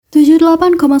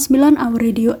78,9 Our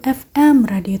Radio FM,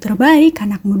 radio terbaik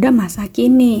anak muda masa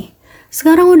kini.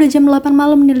 Sekarang udah jam 8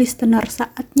 malam nih listener,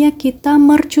 saatnya kita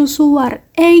mercusuar,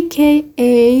 aka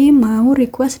mau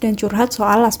request dan curhat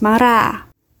soal asmara.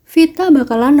 Vita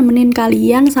bakalan nemenin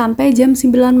kalian sampai jam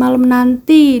 9 malam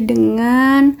nanti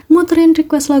dengan muterin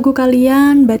request lagu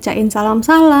kalian, bacain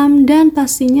salam-salam, dan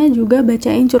pastinya juga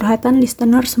bacain curhatan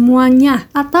listener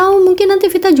semuanya. Atau mungkin nanti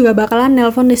Vita juga bakalan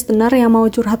nelpon listener yang mau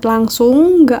curhat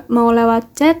langsung, gak mau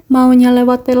lewat chat, maunya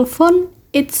lewat telepon.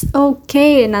 It's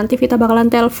okay, nanti Vita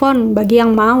bakalan telepon bagi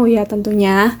yang mau ya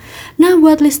tentunya. Nah,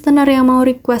 buat listener yang mau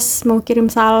request, mau kirim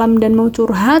salam dan mau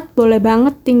curhat, boleh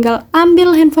banget tinggal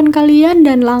ambil handphone kalian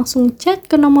dan langsung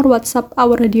chat ke nomor WhatsApp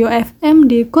Our Radio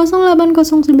FM di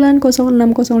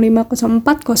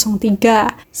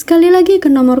 080906050403. Sekali lagi ke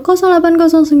nomor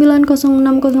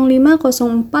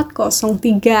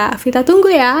 080906050403. Vita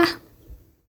tunggu ya.